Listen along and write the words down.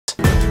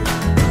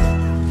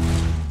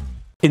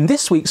In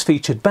this week's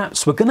Featured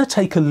Maps, we're going to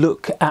take a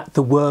look at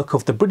the work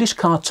of the British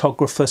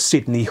cartographer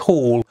Sidney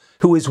Hall,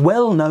 who is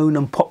well known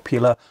and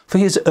popular for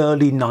his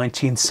early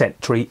 19th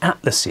century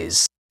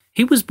atlases.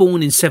 He was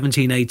born in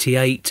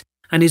 1788,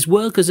 and his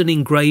work as an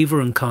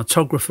engraver and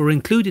cartographer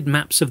included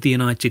maps of the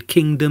United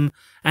Kingdom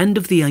and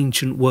of the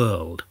ancient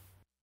world.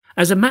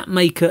 As a map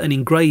maker and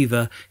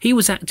engraver, he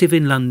was active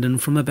in London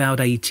from about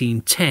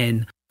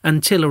 1810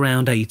 until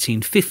around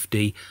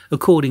 1850,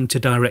 according to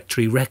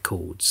Directory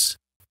records.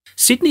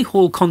 Sidney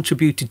Hall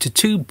contributed to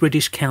two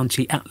British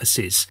county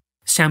atlases,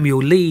 Samuel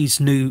Lee's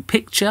New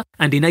Picture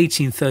and in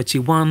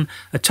 1831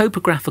 a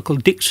topographical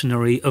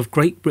dictionary of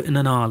Great Britain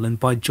and Ireland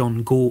by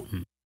John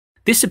Gorton.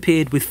 This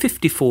appeared with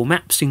 54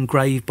 maps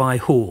engraved by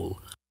Hall.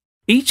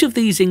 Each of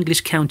these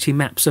English county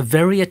maps are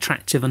very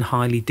attractive and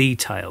highly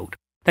detailed.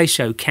 They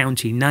show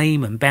county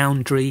name and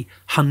boundary,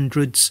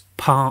 hundreds,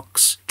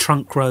 parks,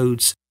 trunk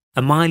roads,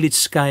 a mileage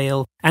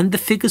scale, and the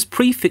figures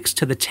prefixed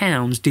to the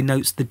towns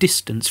denotes the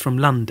distance from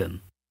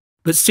London.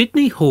 But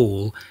Sidney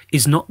Hall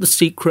is not the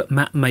secret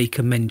map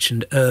maker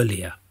mentioned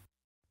earlier.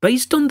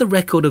 Based on the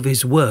record of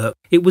his work,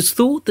 it was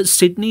thought that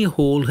Sidney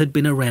Hall had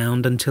been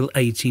around until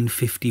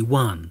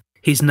 1851.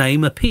 His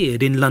name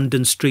appeared in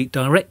London street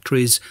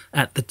directories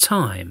at the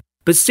time,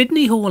 but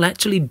Sidney Hall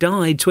actually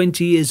died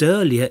 20 years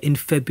earlier in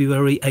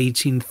February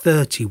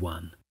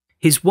 1831.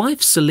 His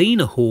wife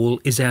Selina Hall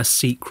is our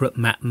secret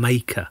map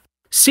maker.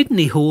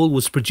 Sidney Hall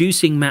was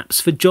producing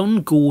maps for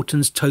John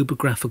Gorton's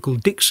Topographical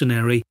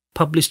Dictionary,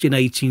 published in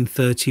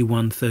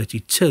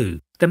 1831-32.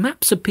 The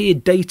maps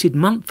appeared dated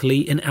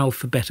monthly in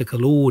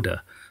alphabetical order,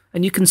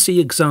 and you can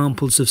see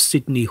examples of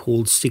Sidney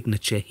Hall's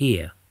signature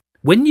here.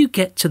 When you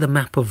get to the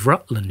map of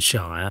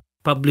Rutlandshire,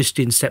 published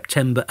in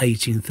September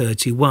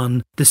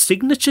 1831, the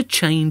signature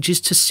changes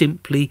to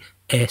simply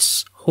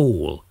S.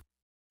 Hall.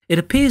 It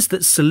appears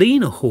that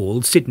Selina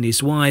Hall,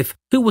 Sidney's wife,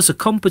 who was a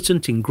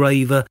competent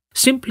engraver,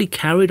 simply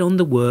carried on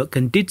the work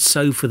and did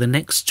so for the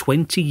next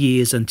 20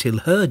 years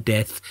until her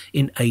death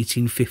in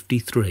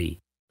 1853.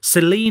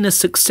 Selina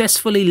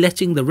successfully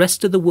letting the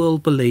rest of the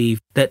world believe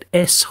that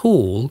S.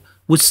 Hall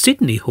was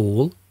Sidney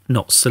Hall,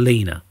 not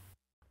Selina.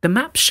 The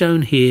maps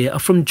shown here are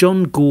from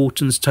John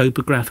Gorton's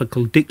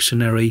Topographical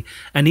Dictionary,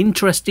 an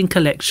interesting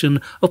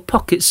collection of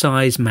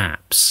pocket-sized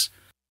maps.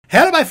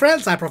 Hello my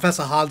friends, I'm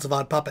Professor Hans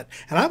von Puppet,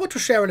 and I want to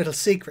share a little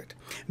secret.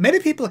 Many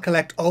people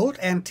collect old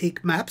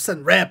antique maps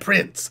and rare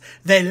prints.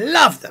 They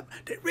love them.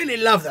 They really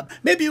love them.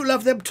 Maybe you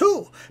love them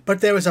too. But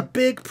there is a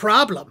big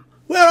problem.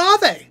 Where are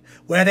they?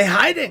 Where are they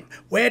hiding?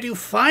 Where do you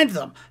find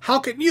them? How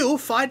can you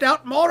find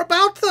out more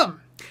about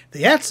them?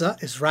 The answer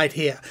is right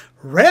here.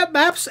 Rare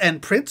Maps and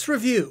Prints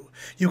Review.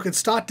 You can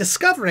start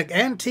discovering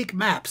antique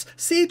maps,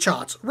 sea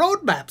charts,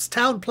 road maps,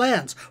 town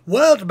plans,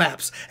 world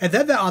maps, and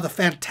then there are the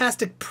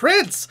fantastic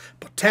prints.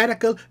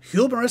 Botanical,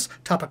 humorous,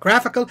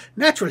 topographical,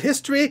 natural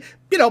history,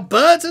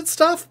 birds and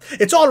stuff.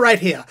 It's all right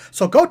here.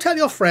 So go tell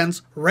your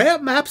friends Rare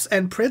Maps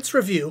and Prints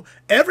Review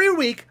every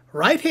week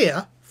right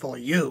here for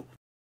you.